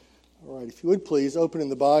All right, if you would please open in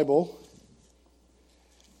the Bible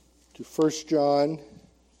to 1 John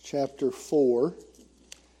chapter 4.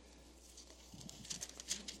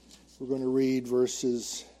 We're going to read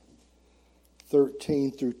verses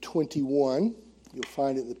 13 through 21. You'll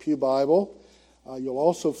find it in the Pew Bible. You'll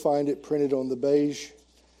also find it printed on the beige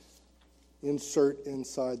insert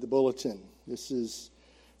inside the bulletin. This is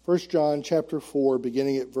 1 John chapter 4,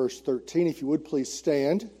 beginning at verse 13. If you would please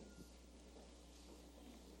stand.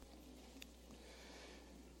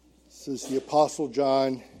 This is the Apostle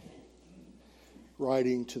John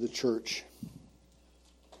writing to the church.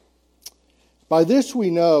 By this we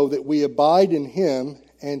know that we abide in him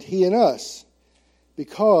and he in us,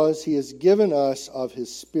 because he has given us of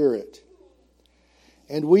his Spirit.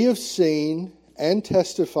 And we have seen and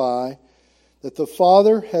testify that the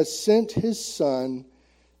Father has sent his Son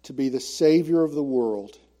to be the Savior of the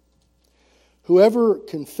world. Whoever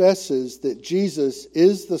confesses that Jesus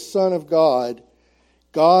is the Son of God,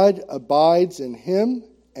 God abides in him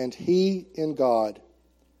and he in God.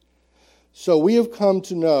 So we have come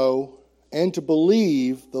to know and to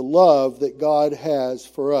believe the love that God has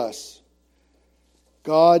for us.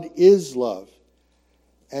 God is love,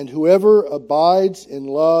 and whoever abides in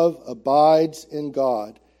love abides in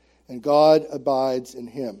God, and God abides in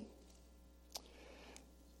him.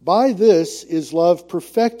 By this is love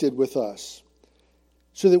perfected with us,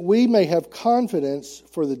 so that we may have confidence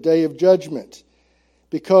for the day of judgment.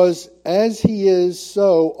 Because as he is,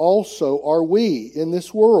 so also are we in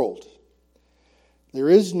this world. There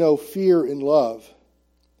is no fear in love,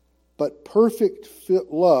 but perfect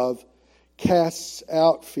love casts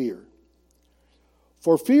out fear.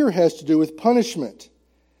 For fear has to do with punishment,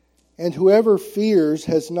 and whoever fears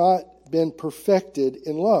has not been perfected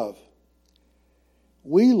in love.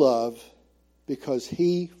 We love because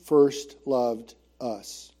he first loved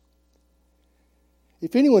us.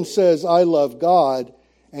 If anyone says, I love God,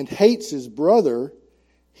 and hates his brother,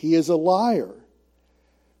 he is a liar.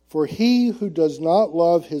 For he who does not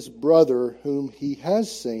love his brother whom he has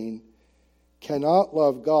seen cannot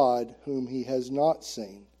love God whom he has not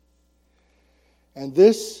seen. And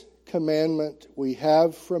this commandment we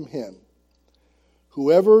have from him: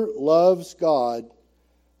 whoever loves God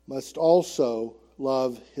must also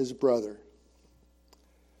love his brother.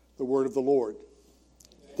 The word of the Lord.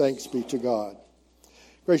 Thanks be to God.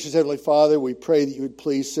 Gracious Heavenly Father, we pray that you would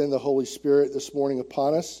please send the Holy Spirit this morning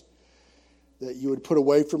upon us, that you would put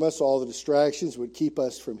away from us all the distractions, would keep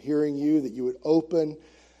us from hearing you, that you would open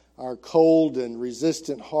our cold and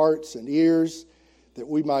resistant hearts and ears, that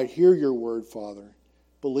we might hear your word, Father,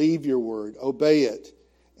 believe your word, obey it,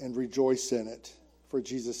 and rejoice in it. For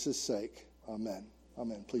Jesus' sake, amen.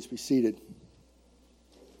 Amen. Please be seated.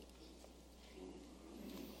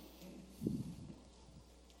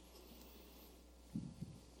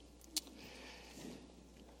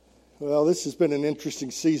 Well, this has been an interesting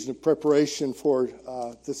season of preparation for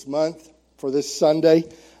this month, for this Sunday.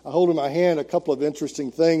 I hold in my hand a couple of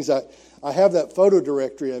interesting things. I have that photo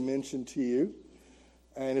directory I mentioned to you,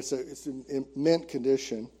 and it's in mint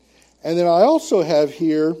condition. And then I also have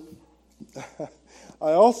here,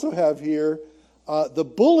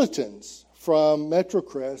 the bulletins from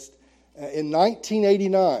Metrocrest in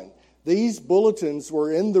 1989. These bulletins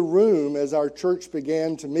were in the room as our church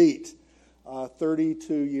began to meet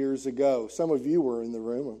 32 years ago. Some of you were in the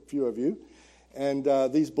room, a few of you, and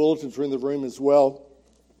these bulletins were in the room as well.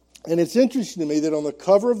 And it's interesting to me that on the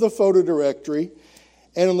cover of the photo directory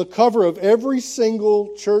and on the cover of every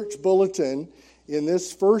single church bulletin in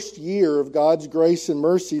this first year of God's grace and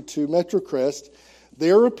mercy to Metrocrest,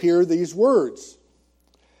 there appear these words: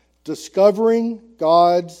 discovering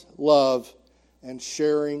God's love and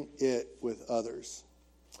sharing it with others.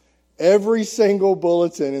 Every single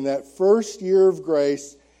bulletin in that first year of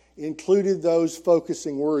grace included those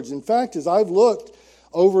focusing words. In fact, as I've looked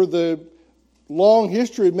over the long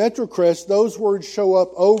history of Metrocrest, those words show up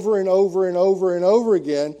over and over and over and over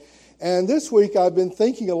again. And this week I've been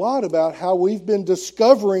thinking a lot about how we've been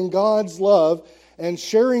discovering God's love and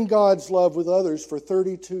sharing God's love with others for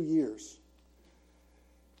 32 years.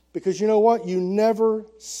 Because you know what? You never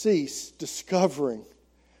cease discovering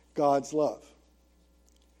God's love.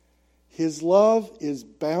 His love is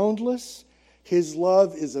boundless. His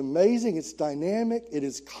love is amazing. It's dynamic. It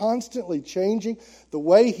is constantly changing. The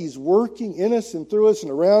way he's working in us and through us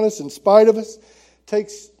and around us in spite of us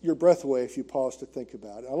takes your breath away if you pause to think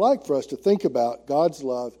about it. I'd like for us to think about God's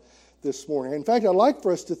love this morning. In fact, I'd like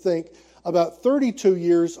for us to think about 32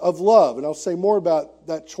 years of love. And I'll say more about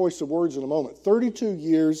that choice of words in a moment. 32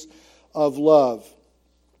 years of love.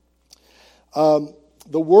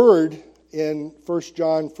 The word in 1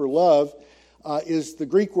 John for love is the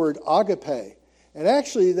Greek word agape. And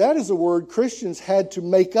actually, that is a word Christians had to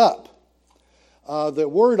make up. The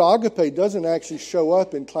word agape doesn't actually show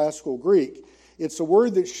up in classical Greek. It's a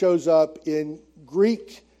word that shows up in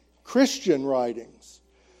Greek Christian writings.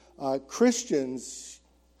 Christians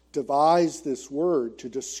devised this word to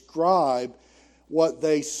describe what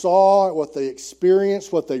they saw, what they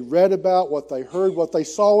experienced, what they read about, what they heard, what they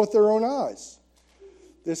saw with their own eyes.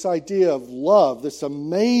 This idea of love, this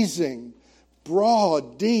amazing,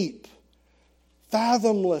 broad, deep,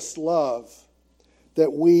 fathomless love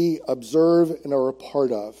that we observe and are a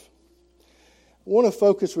part of. I want to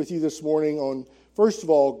focus with you this morning on, first of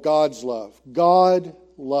all, God's love. God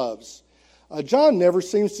loves. John never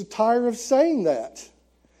seems to tire of saying that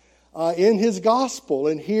in his gospel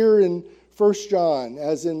and here in 1 John,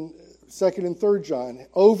 as in 2nd and 3rd John.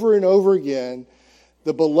 Over and over again,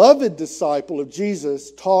 the beloved disciple of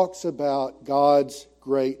Jesus talks about God's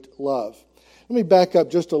great love. Let me back up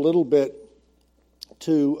just a little bit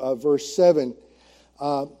to verse 7.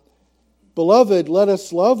 Beloved, let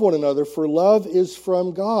us love one another, for love is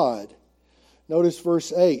from God. Notice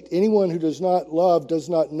verse 8. Anyone who does not love does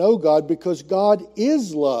not know God, because God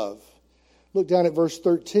is love. Look down at verse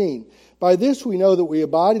 13. By this we know that we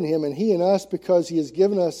abide in him, and he in us, because he has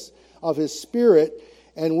given us of his Spirit.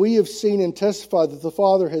 And we have seen and testified that the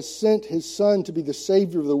Father has sent his Son to be the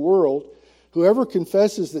Savior of the world. Whoever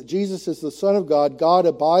confesses that Jesus is the Son of God, God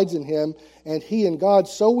abides in him, and he in God.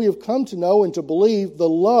 So we have come to know and to believe the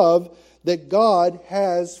love that God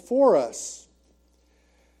has for us.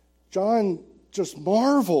 John just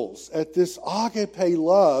marvels at this agape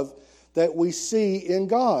love that we see in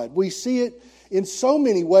God. We see it in so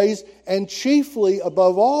many ways, and chiefly,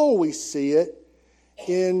 above all, we see it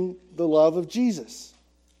in the love of Jesus.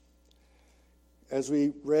 As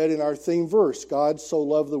we read in our theme verse, God so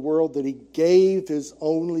loved the world that he gave his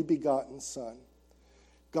only begotten Son.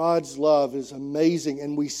 God's love is amazing,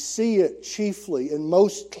 and we see it chiefly and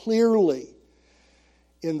most clearly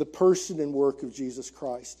in the person and work of Jesus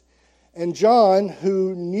Christ. And John,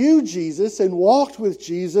 who knew Jesus and walked with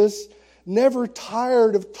Jesus, never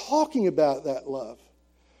tired of talking about that love.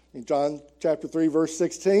 In John chapter 3, verse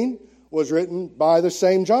 16 was written by the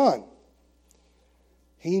same John.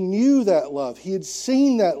 He knew that love. He had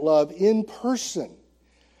seen that love in person.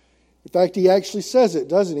 In fact, he actually says it,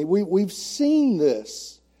 doesn't he? We've seen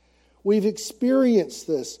this. We've experienced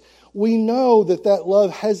this. We know that that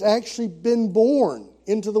love has actually been born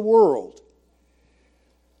into the world.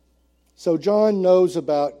 So John knows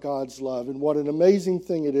about God's love, and what an amazing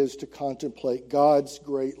thing it is to contemplate God's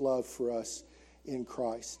great love for us in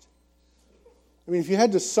Christ. I mean, if you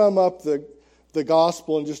had to sum up the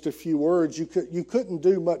gospel in just a few words, you couldn't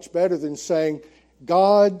do much better than saying,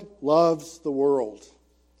 God loves the world.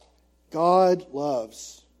 God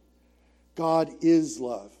loves. God is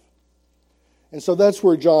love. And so that's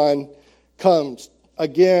where John comes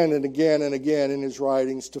again and again and again in his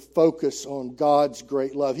writings to focus on God's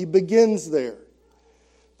great love. He begins there.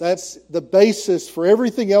 That's the basis for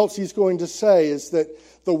everything else he's going to say, is that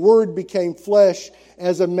the Word became flesh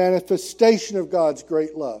as a manifestation of God's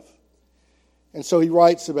great love. And so he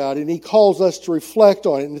writes about it, and he calls us to reflect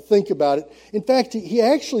on it and to think about it. In fact, he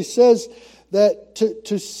actually says that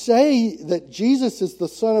to say that Jesus is the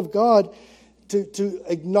Son of God, to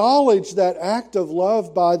acknowledge that act of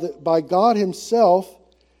love by God himself,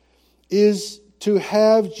 is to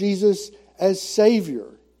have Jesus as Savior,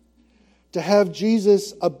 to have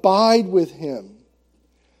Jesus abide with him.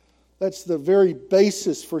 That's the very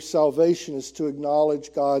basis for salvation, is to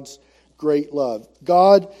acknowledge God's great love.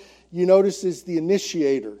 God, you notice, is the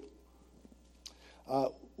initiator.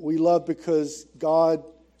 We love because God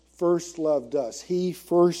first loved us. He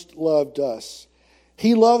first loved us.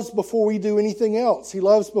 He loves before we do anything else. He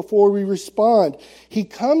loves before we respond. He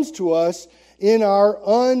comes to us in our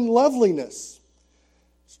unloveliness.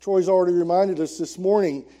 As Troy's already reminded us this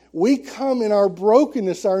morning, we come in our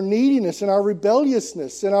brokenness, our neediness, and our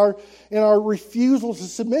rebelliousness, and our refusal to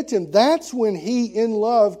submit to him. That's when he, in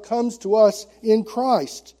love, comes to us in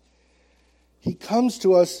Christ. He comes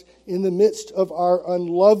to us in the midst of our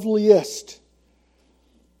unloveliest.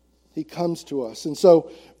 He comes to us. And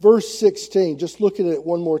so, verse 16, just looking at it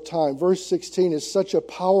one more time, verse 16 is such a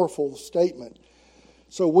powerful statement.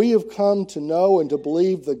 So we have come to know and to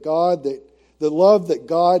believe the love that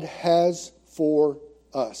God has for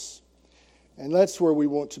us. And that's where we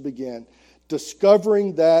want to begin,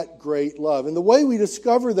 discovering that great love. And the way we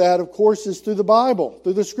discover that, of course, is through the Bible,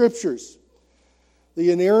 through the Scriptures.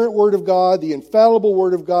 The inerrant Word of God, the infallible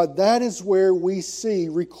Word of God, that is where we see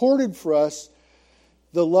recorded for us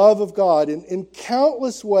the love of God in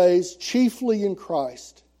countless ways, chiefly in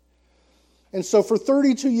Christ. And so for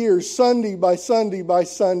 32 years, Sunday by Sunday by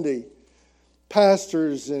Sunday,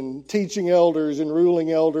 pastors and teaching elders and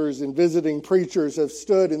ruling elders and visiting preachers have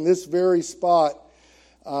stood in this very spot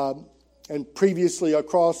and previously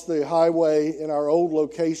across the highway in our old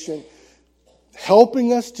location,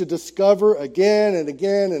 helping us to discover again and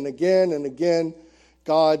again and again and again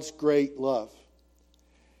God's great love.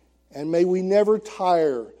 And may we never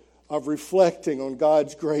tire of reflecting on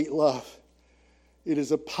God's great love. It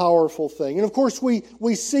is a powerful thing. And of course, we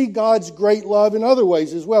see God's great love in other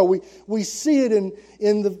ways as well. We see it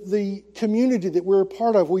in the community that we're a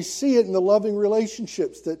part of. We see it in the loving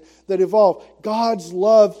relationships that evolve. God's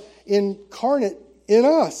love incarnate in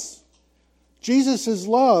us. Jesus'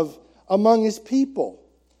 love among His people.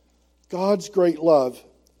 God's great love.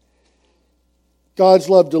 God's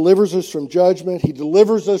love delivers us from judgment. He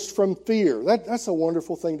delivers us from fear. That's a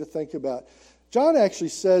wonderful thing to think about. John actually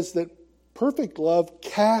says that perfect love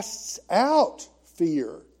casts out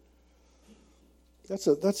fear. That's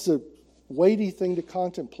a weighty thing to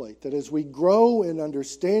contemplate, that as we grow in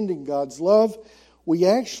understanding God's love, we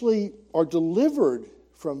actually are delivered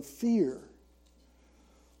from fear.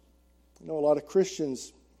 I know a lot of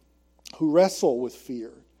Christians who wrestle with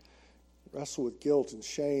fear, wrestle with guilt and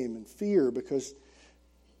shame and fear because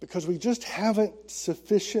we just haven't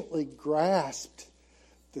sufficiently grasped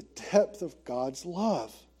the depth of God's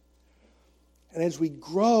love. And as we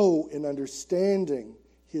grow in understanding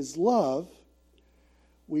His love,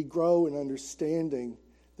 we grow in understanding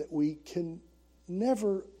that we can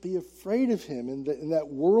never be afraid of Him in that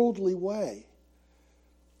worldly way.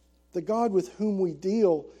 The God with whom we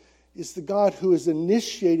deal is the God who has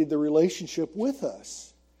initiated the relationship with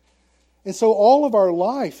us. And so all of our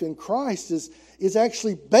life in Christ is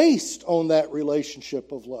actually based on that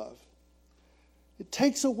relationship of love. It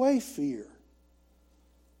takes away fear.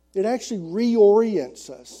 It actually reorients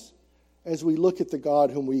us as we look at the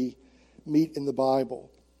God whom we meet in the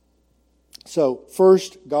Bible. So,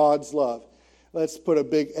 first, God's love. Let's put a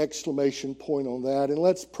big exclamation point on that. And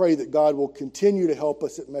let's pray that God will continue to help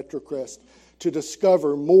us at MetroCrest to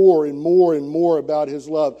discover more and more and more about His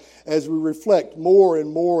love as we reflect more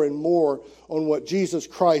and more and more on what Jesus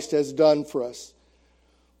Christ has done for us.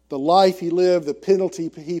 The life He lived, the penalty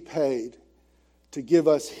He paid to give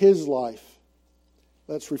us His life.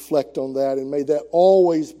 Let's reflect on that, and may that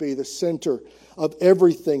always be the center of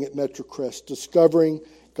everything at MetroCrest, discovering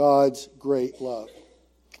God's great love.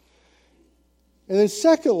 And then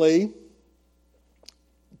secondly,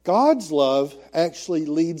 God's love actually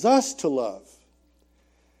leads us to love.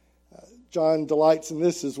 John delights in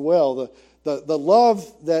this as well. The love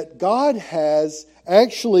that God has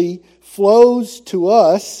actually flows to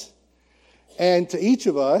us and to each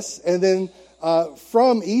of us, and then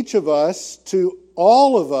from each of us to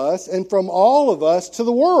all of us, and from all of us to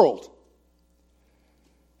the world.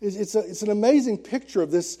 It's an amazing picture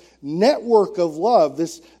of this network of love,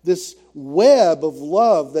 this web of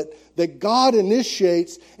love that God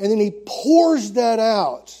initiates, and then He pours that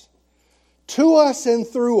out to us and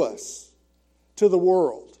through us to the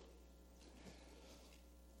world.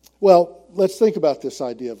 Well, let's think about this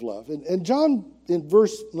idea of love. And John, in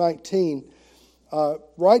verse 19,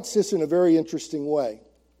 writes this in a very interesting way.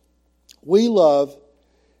 We love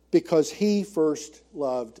because He first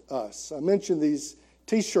loved us. I mentioned these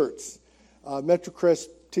T-shirts, MetroCrest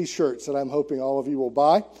T-shirts that I'm hoping all of you will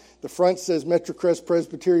buy. The front says MetroCrest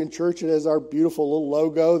Presbyterian Church. It has our beautiful little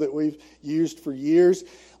logo that we've used for years.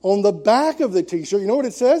 On the back of the T-shirt, you know what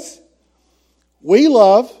it says? We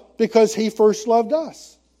love because He first loved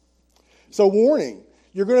us. So warning,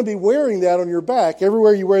 you're going to be wearing that on your back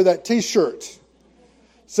everywhere you wear that T-shirt.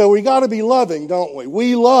 So we got to be loving, don't we?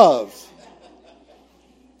 We love.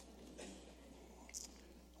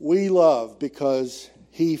 We love because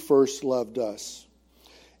He first loved us.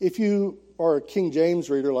 If you are a King James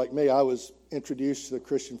reader like me, I was introduced to the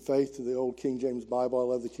Christian faith through the old King James Bible.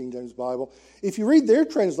 I love the King James Bible. If you read their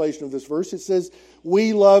translation of this verse, it says,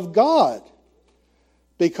 we love God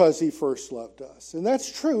because He first loved us. And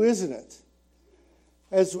that's true, isn't it?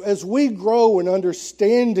 As we grow in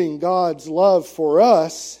understanding God's love for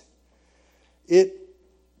us, it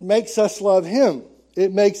makes us love Him.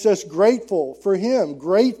 It makes us grateful for Him,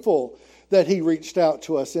 grateful that He reached out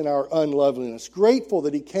to us in our unloveliness, grateful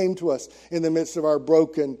that He came to us in the midst of our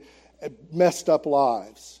broken, messed up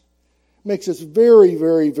lives. It makes us very,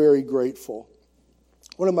 very, very grateful.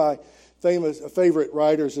 One of my favorite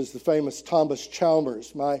writers is the famous Thomas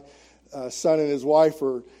Chalmers. My son and his wife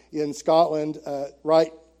are in Scotland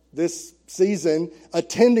right this season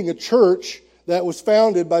attending a church that was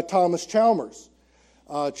founded by Thomas Chalmers.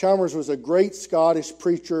 Chalmers was a great Scottish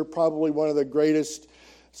preacher, probably one of the greatest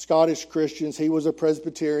Scottish Christians. He was a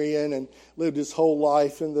Presbyterian and lived his whole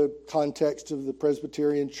life in the context of the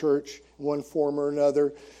Presbyterian Church in one form or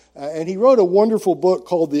another. And he wrote a wonderful book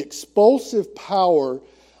called The Expulsive Power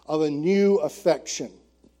of a New Affection.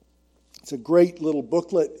 It's a great little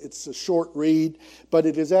booklet. It's a short read, but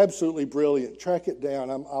it is absolutely brilliant. Track it down.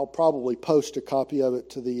 I'll probably post a copy of it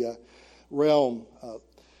to the Realm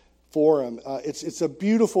forum. It's a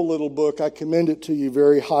beautiful little book. I commend it to you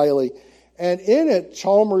very highly. And in it,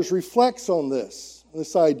 Chalmers reflects on this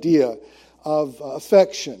idea of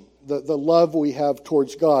affection, the love we have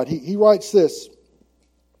towards God. He writes this: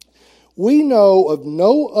 "We know of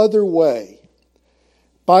no other way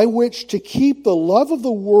by which to keep the love of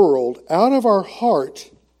the world out of our heart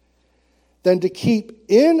than to keep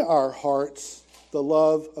in our hearts the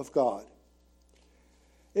love of God."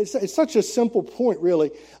 It's such a simple point,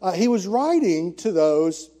 really. He was writing to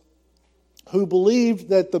those who believed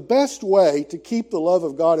that the best way to keep the love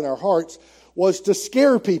of God in our hearts was to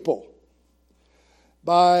scare people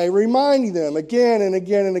by reminding them again and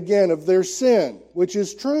again and again of their sin, which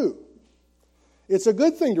is true. It's a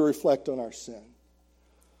good thing to reflect on our sin.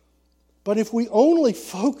 But if we only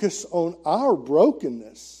focus on our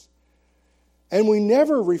brokenness and we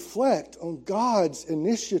never reflect on God's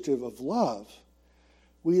initiative of love,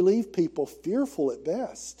 we leave people fearful at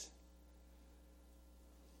best.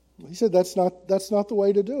 He said that's not the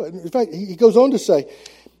way to do it. In fact, he goes on to say,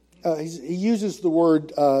 he uses the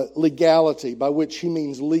word legality, by which he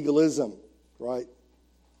means legalism, right?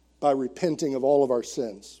 By repenting of all of our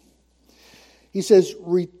sins. He says,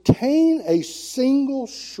 retain a single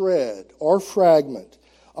shred or fragment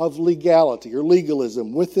of legality or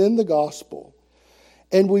legalism within the gospel,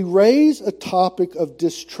 and we raise a topic of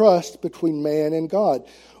distrust between man and God.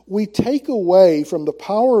 We take away from the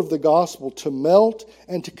power of the gospel to melt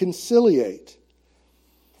and to conciliate.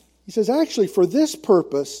 He says, actually, for this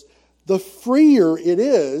purpose, the freer it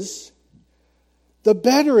is, the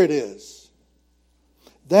better it is.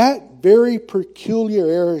 That very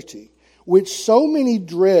peculiarity, which so many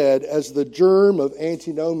dread as the germ of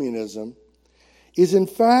antinomianism, is in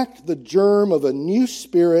fact the germ of a new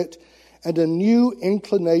spirit and a new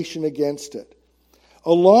inclination against it.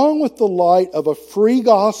 Along with the light of a free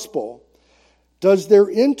gospel, does there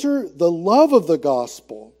enter the love of the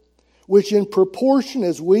gospel, which in proportion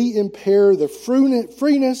as we impair the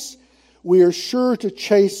freeness, we are sure to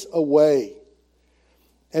chase away.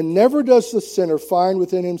 And never does the sinner find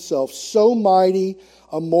within himself so mighty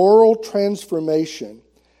a moral transformation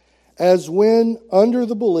as when under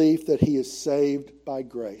the belief that he is saved by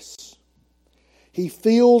grace. He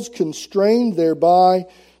feels constrained thereby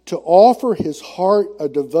to offer his heart a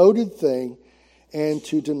devoted thing and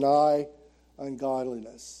to deny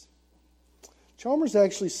ungodliness. Chalmers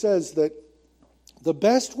actually says that the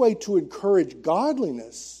best way to encourage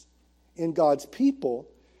godliness in God's people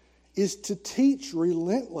is to teach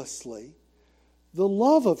relentlessly the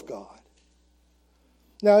love of God.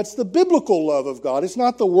 Now, it's the biblical love of God. It's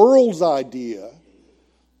not the world's idea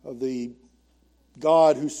of the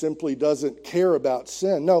God who simply doesn't care about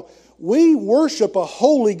sin. No, we worship a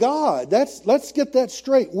holy God. Let's get that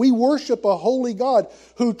straight. We worship a holy God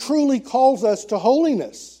who truly calls us to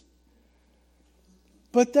holiness.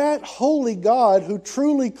 But that holy God who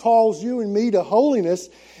truly calls you and me to holiness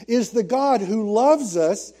is the God who loves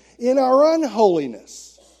us in our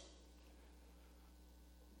unholiness.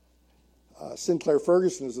 Sinclair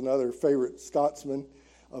Ferguson is another favorite Scotsman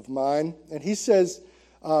of mine. And he says,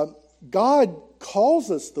 God calls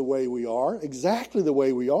us the way we are, exactly the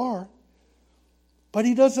way we are, but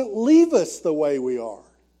He doesn't leave us the way we are.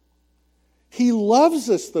 He loves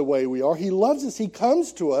us the way we are. He loves us. He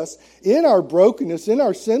comes to us in our brokenness, in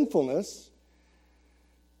our sinfulness,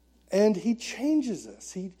 and He changes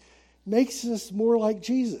us. He makes us more like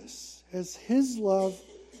Jesus as His love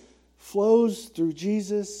flows through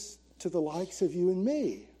Jesus to the likes of you and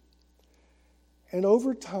me. And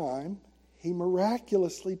over time, He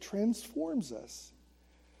miraculously transforms us.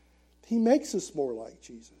 He makes us more like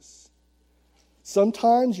Jesus.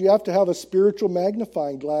 Sometimes you have to have a spiritual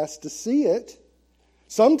magnifying glass to see it.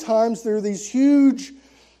 Sometimes there are these huge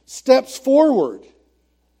steps forward.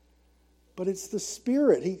 But it's the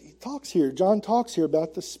Spirit. He talks here, John talks here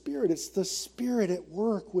about the Spirit. It's the Spirit at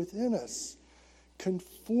work within us,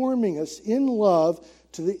 conforming us in love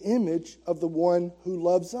to the image of the one who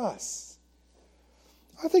loves us.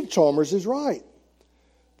 I think Chalmers is right.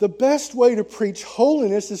 The best way to preach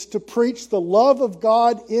holiness is to preach the love of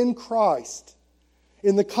God in Christ,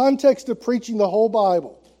 in the context of preaching the whole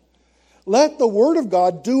Bible. Let the Word of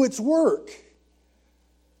God do its work,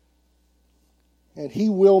 and He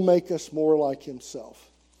will make us more like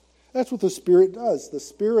Himself. That's what the Spirit does. The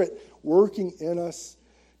Spirit working in us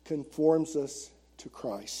conforms us to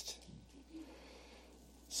Christ.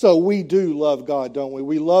 So we do love God, don't we?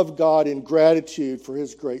 We love God in gratitude for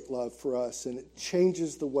His great love for us, and it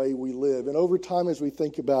changes the way we live. And over time, as we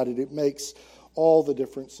think about it, it makes all the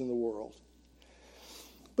difference in the world.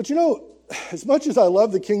 But you know, as much as I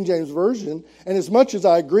love the King James Version, and as much as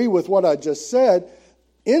I agree with what I just said,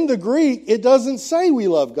 in the Greek, it doesn't say we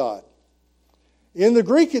love God. In the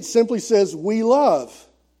Greek, it simply says we love.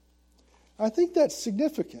 I think that's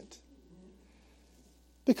significant.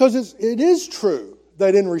 Because it is true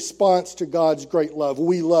that in response to God's great love,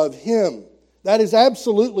 we love Him. That is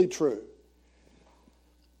absolutely true.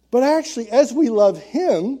 But actually, as we love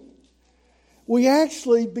Him, we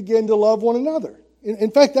actually begin to love one another.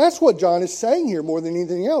 In fact, that's what John is saying here more than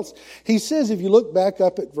anything else. He says, if you look back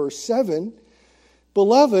up at verse 7,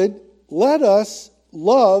 "Beloved, let us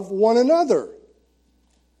love one another.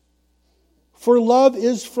 For love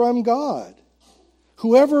is from God.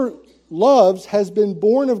 Whoever loves has been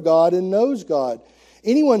born of God and knows God.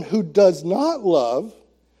 Anyone who does not love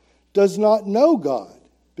does not know God,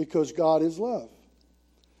 because God is love."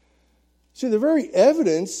 See, the very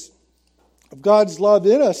evidence of God's love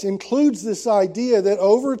in us includes this idea that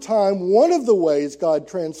over time, one of the ways God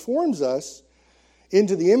transforms us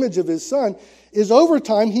into the image of His Son is over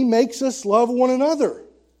time He makes us love one another.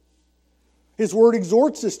 His Word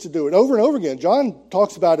exhorts us to do it over and over again. John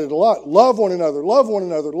talks about it a lot. Love one another, love one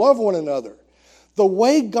another, love one another. The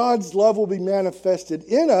way God's love will be manifested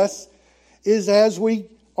in us is as we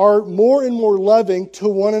are more and more loving to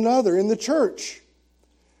one another in the church.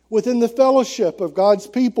 Within the fellowship of God's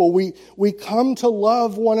people, we come to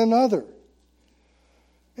love one another.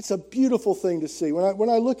 It's a beautiful thing to see. When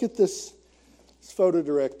I look at this photo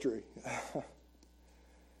directory,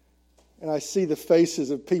 and I see the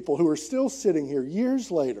faces of people who are still sitting here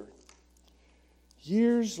years later.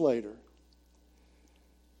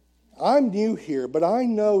 I'm new here, but I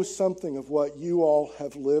know something of what you all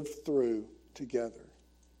have lived through together.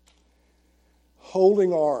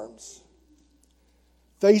 Holding arms,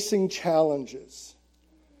 facing challenges,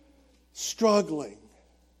 struggling,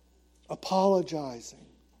 apologizing,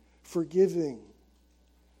 forgiving,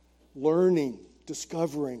 learning,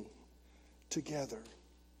 discovering together.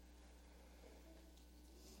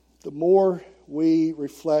 The more we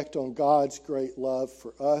reflect on God's great love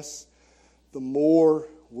for us, the more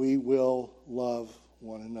we will love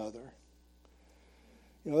one another.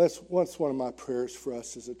 You know, that's one of my prayers for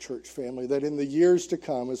us as a church family, that in the years to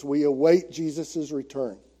come, as we await Jesus'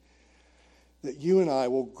 return, that you and I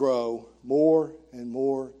will grow more and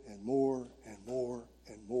more and more and more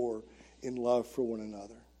and more in love for one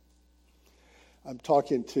another. I'm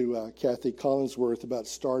talking to Kathy Collinsworth about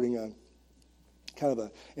starting an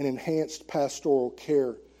enhanced pastoral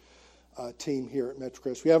care team here at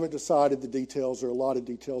Metrocrest. We haven't decided the details. There are a lot of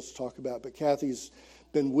details to talk about, but Kathy's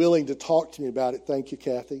been willing to talk to me about it. Thank you,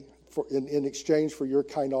 Kathy. In exchange for your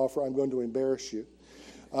kind offer, I'm going to embarrass you.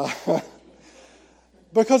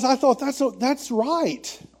 Because I thought that's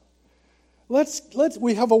right.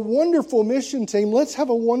 We have a wonderful mission team. Let's have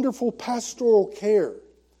a wonderful pastoral care.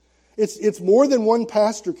 It's more than one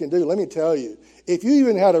pastor can do, let me tell you. If you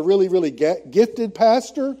even had a really, really gifted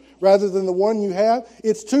pastor rather than the one you have,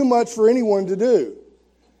 it's too much for anyone to do.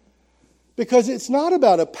 Because it's not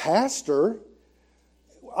about a pastor.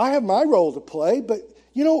 I have my role to play, but,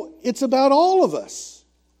 it's about all of us.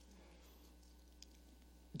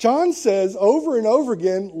 John says over and over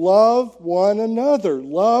again, love one another,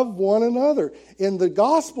 love one another. In the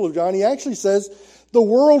Gospel of John, he actually says, the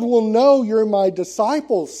world will know you're my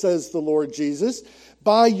disciples, says the Lord Jesus,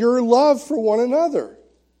 by your love for one another.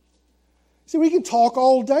 See, we can talk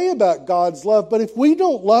all day about God's love, but if we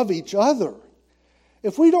don't love each other,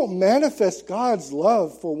 if we don't manifest God's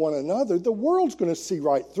love for one another, the world's going to see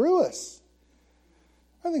right through us.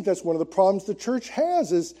 I think that's one of the problems the church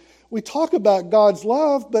has, is we talk about God's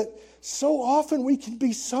love, but so often we can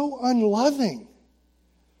be so unloving,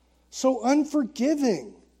 so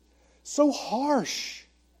unforgiving, so harsh.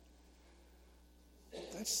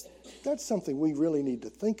 That's something we really need to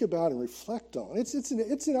think about and reflect on. It's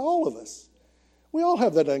in all of us. We all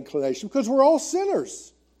have that inclination because we're all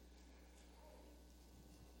sinners.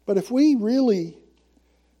 But if we really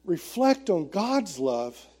reflect on God's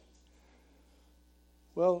love,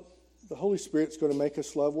 well, the Holy Spirit's going to make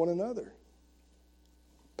us love one another.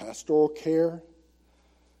 Pastoral care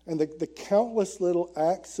and the countless little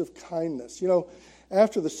acts of kindness.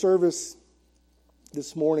 After the service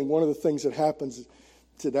this morning, one of the things that happens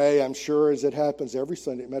today, I'm sure, as it happens every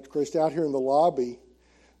Sunday at Metrocrest, out here in the lobby,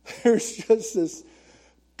 there's just this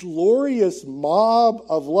glorious mob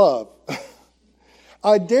of love.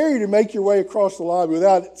 I dare you to make your way across the lobby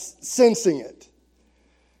without sensing it.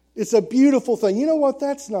 It's a beautiful thing. You know what?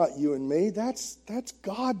 That's not you and me. That's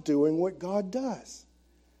God doing what God does.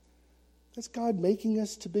 That's God making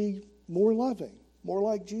us to be more loving, more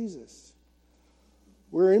like Jesus.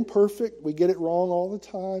 We're imperfect. We get it wrong all the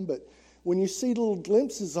time. But when you see little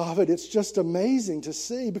glimpses of it, it's just amazing to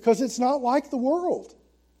see because it's not like the world.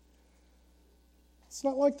 It's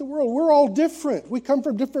not like the world. We're all different. We come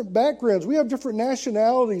from different backgrounds. We have different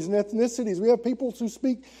nationalities and ethnicities. We have people who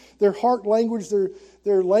speak their heart language.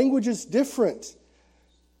 Their language is different.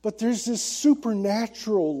 But there's this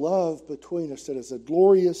supernatural love between us that is a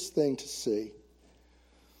glorious thing to see.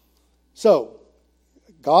 So,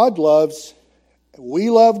 God loves, we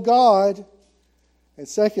love God. And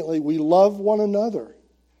secondly, we love one another.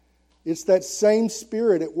 It's that same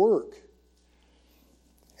spirit at work.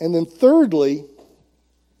 And then thirdly,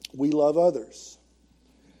 we love others.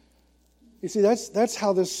 You see, that's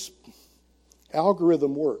how this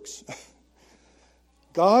algorithm works.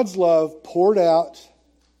 God's love poured out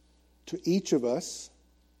to each of us,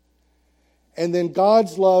 and then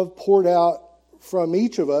God's love poured out from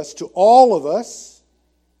each of us to all of us,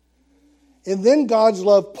 and then God's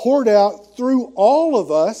love poured out through all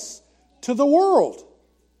of us to the world.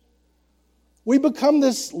 We become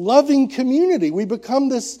this loving community. We become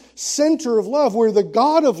this center of love where the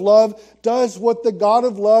God of love does what the God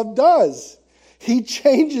of love does. He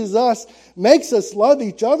changes us, makes us love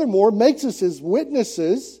each other more, makes us His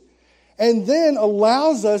witnesses, and then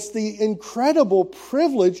allows us the incredible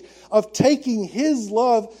privilege of taking His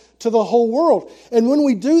love to the whole world. And when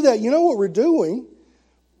we do that, you know what we're doing?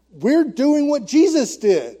 We're doing what Jesus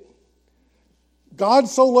did. God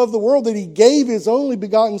so loved the world that He gave His only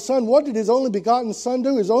begotten Son. What did His only begotten Son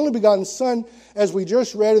do? His only begotten Son, as we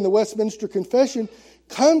just read in the Westminster Confession,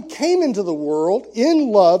 came into the world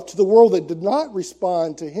in love to the world that did not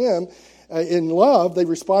respond to Him in love. They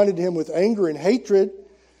responded to Him with anger and hatred.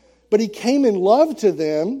 But He came in love to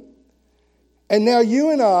them. And now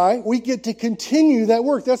you and I, we get to continue that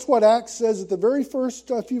work. That's what Acts says at the very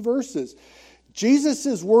first few verses.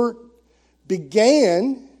 Jesus' work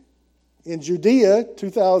began in Judea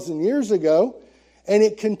 2,000 years ago, and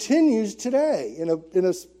it continues today in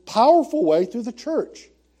a powerful way through the church.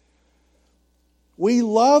 We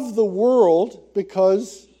love the world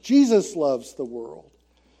because Jesus loves the world.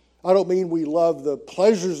 I don't mean we love the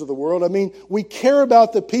pleasures of the world. I mean we care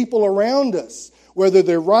about the people around us, whether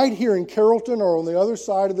they're right here in Carrollton or on the other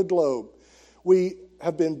side of the globe. We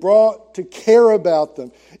have been brought to care about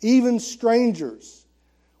them, even strangers.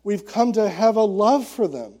 We've come to have a love for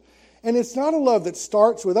them. And it's not a love that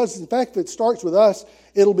starts with us. In fact, if it starts with us,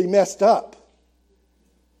 it'll be messed up.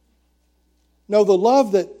 No, the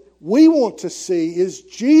love that we want to see is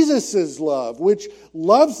Jesus' love, which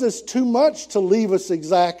loves us too much to leave us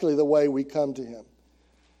exactly the way we come to Him.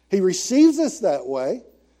 He receives us that way,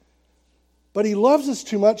 but He loves us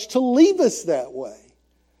too much to leave us that way.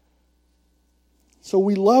 So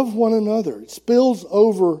we love one another. It spills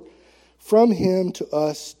over from Him to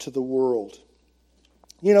us to the world.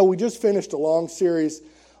 You know, we just finished a long series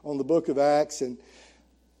on the book of Acts, and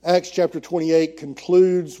Acts chapter 28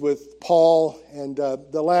 concludes with Paul, and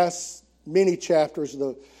the last many chapters of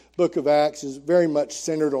the book of Acts is very much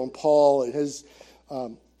centered on Paul and his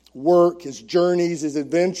work, his journeys, his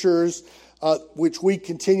adventures, which we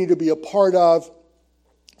continue to be a part of.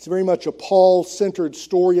 It's very much a Paul-centered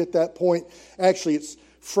story at that point. Actually, it's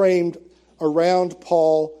framed around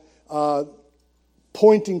Paul,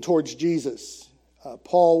 pointing towards Jesus.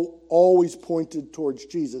 Paul always pointed towards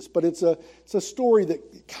Jesus, but it's a story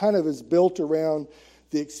that kind of is built around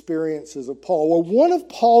the experiences of Paul. Well, one of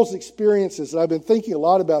Paul's experiences that I've been thinking a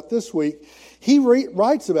lot about this week, he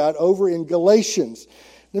writes about over in Galatians.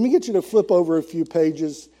 Let me get you to flip over a few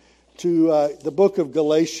pages to the book of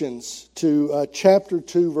Galatians, to chapter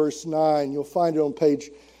 2, verse 9. You'll find it on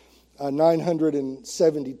page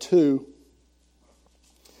 972.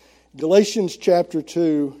 Galatians chapter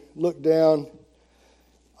 2, look down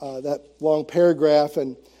that long paragraph,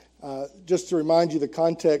 and just to remind you the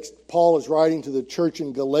context, Paul is writing to the church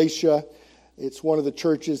in Galatia. It's one of the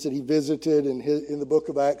churches that he visited, and in the book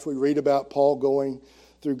of Acts we read about Paul going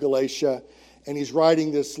through Galatia, and he's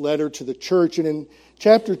writing this letter to the church. And in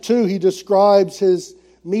chapter 2 he describes his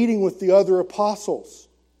meeting with the other apostles.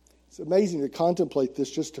 It's amazing to contemplate this,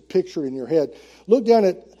 just to picture it in your head. Look down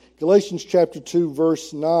at Galatians chapter 2,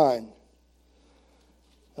 verse 9.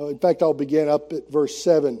 In fact, I'll begin up at verse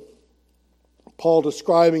 7. Paul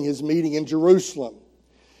describing his meeting in Jerusalem,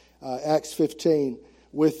 Acts 15,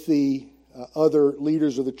 with the other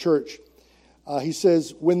leaders of the church. He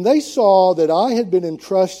says, when they saw that I had been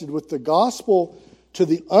entrusted with the gospel to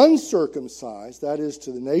the uncircumcised, that is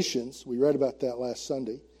to the nations, we read about that last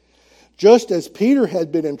Sunday, just as Peter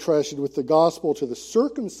had been entrusted with the gospel to the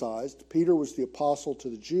circumcised, Peter was the apostle to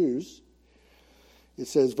the Jews. It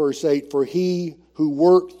says, verse 8, for he who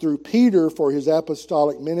worked through Peter for his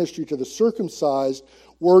apostolic ministry to the circumcised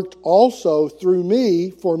worked also through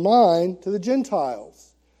me for mine to the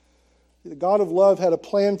Gentiles. The God of love had a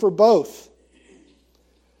plan for both.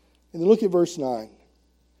 And then look at verse 9.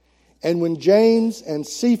 And when James and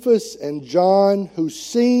Cephas and John, who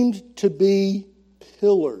seemed to be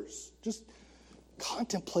pillars, just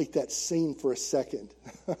contemplate that scene for a second.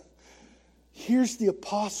 Here's the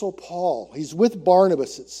Apostle Paul. He's with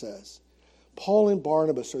Barnabas, it says. Paul and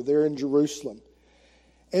Barnabas are there in Jerusalem.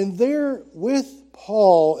 And there with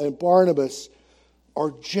Paul and Barnabas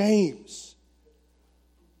are James,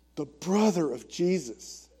 the brother of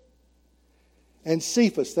Jesus, and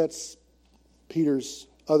Cephas, that's Peter's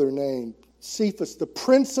other name. Cephas, the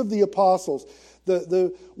prince of the apostles,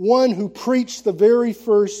 the one who preached the very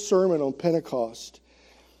first sermon on Pentecost.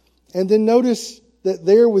 And then notice that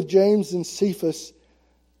there with James and Cephas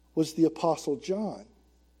was the apostle John,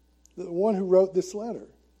 the one who wrote this letter.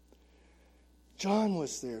 John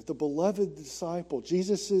was there, the beloved disciple,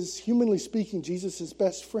 humanly speaking, Jesus'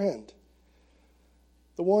 best friend,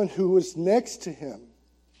 the one who was next to him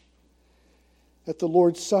at the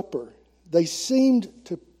Lord's Supper. They seemed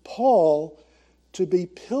to Paul to be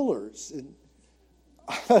pillars. And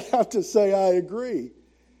I have to say I agree.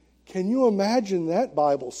 Can you imagine that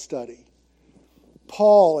Bible study?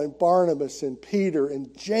 Paul and Barnabas and Peter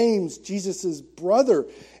and James, Jesus' brother,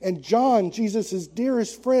 and John, Jesus'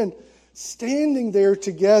 dearest friend, standing there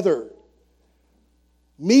together,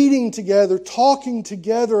 meeting together, talking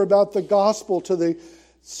together about the gospel to the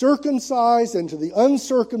circumcised and to the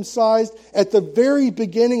uncircumcised at the very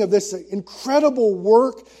beginning of this incredible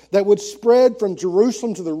work that would spread from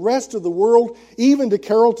Jerusalem to the rest of the world, even to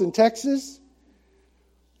Carrollton, Texas.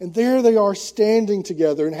 And there they are standing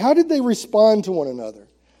together. And how did they respond to one another?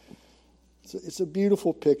 It's a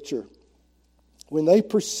beautiful picture. When they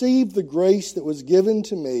perceived the grace that was given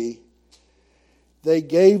to me, they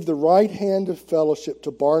gave the right hand of fellowship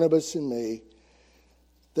to Barnabas and me,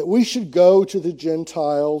 that we should go to the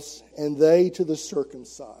Gentiles and they to the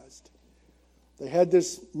circumcised. They had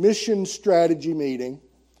this mission strategy meeting,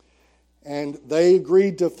 and they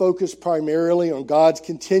agreed to focus primarily on God's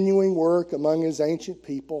continuing work among His ancient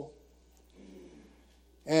people.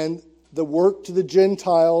 And the work to the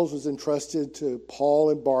Gentiles was entrusted to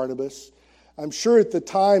Paul and Barnabas. I'm sure at the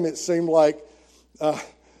time it seemed like,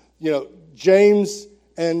 James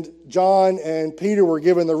and John and Peter were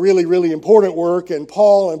given the really, really important work, and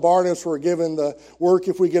Paul and Barnabas were given the work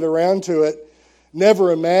if we get around to it,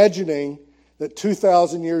 never imagining that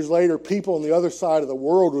 2,000 years later, people on the other side of the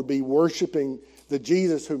world would be worshiping the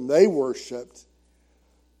Jesus whom they worshipped.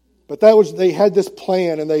 But they had this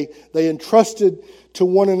plan, and they entrusted to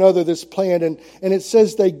one another this plan. And it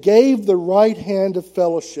says they gave the right hand of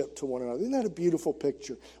fellowship to one another. Isn't that a beautiful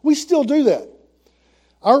picture? We still do that.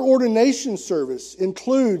 Our ordination service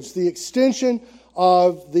includes the extension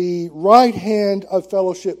of the right hand of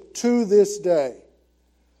fellowship to this day.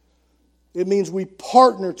 It means we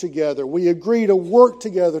partner together. We agree to work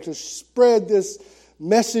together to spread this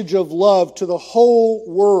message of love to the whole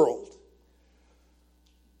world.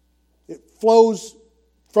 It flows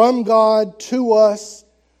from God to us,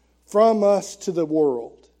 from us to the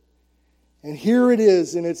world. And here it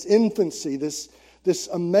is in its infancy, this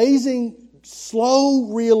amazing,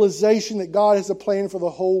 slow realization that God has a plan for the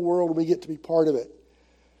whole world, and we get to be part of it.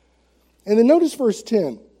 And then notice verse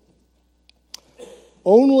 10.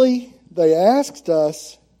 Only they asked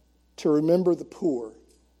us to remember the poor,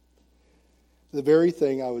 the very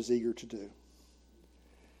thing I was eager to do.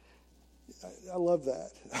 I love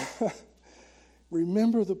that.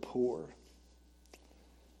 Remember the poor.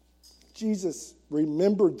 Jesus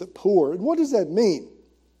remembered the poor. And what does that mean?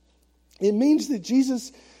 It means that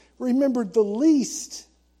Jesus remembered the least.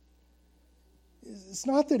 It's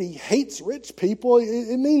not that He hates rich people.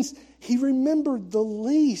 It means He remembered the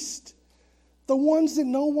least. The ones that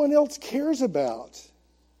no one else cares about.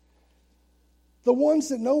 The ones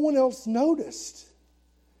that no one else noticed.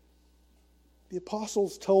 The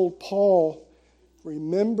apostles told Paul,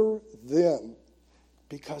 remember them,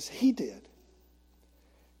 because he did.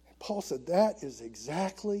 And Paul said, that is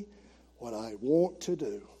exactly what I want to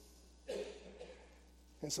do.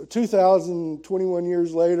 And so 2021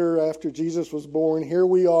 years later, after Jesus was born, here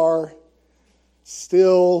we are,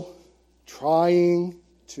 still trying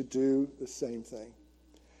to do the same thing.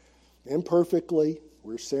 Imperfectly,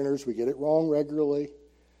 We're sinners. We get it wrong regularly.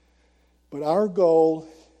 But our goal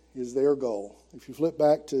is their goal. If you flip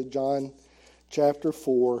back to John chapter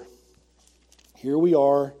 4, here we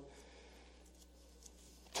are,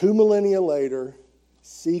 2 millennia later,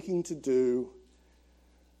 seeking to do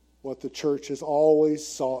what the church has always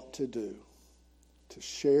sought to do, to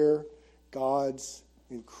share God's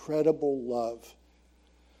incredible love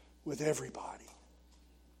with everybody,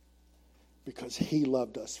 because He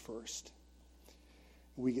loved us first.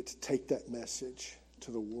 We get to take that message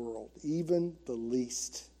to the world, even the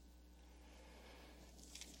least.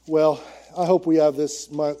 Well, I hope we have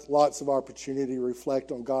this month lots of opportunity to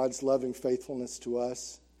reflect on God's loving faithfulness to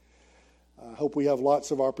us. I hope we have lots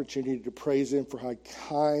of opportunity to praise Him for how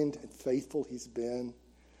kind and faithful He's been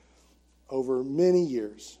over many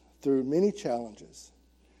years, through many challenges.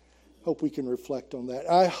 Hope we can reflect on that.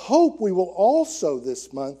 I hope we will also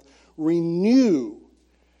this month renew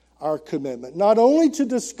our commitment, not only to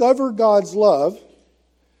discover God's love,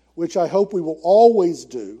 which I hope we will always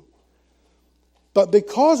do, but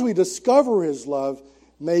because we discover His love,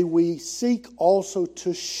 may we seek also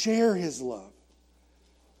to share His love.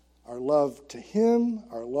 Our love to Him,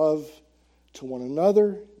 our love to one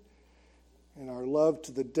another, and our love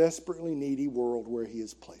to the desperately needy world where He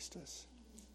has placed us.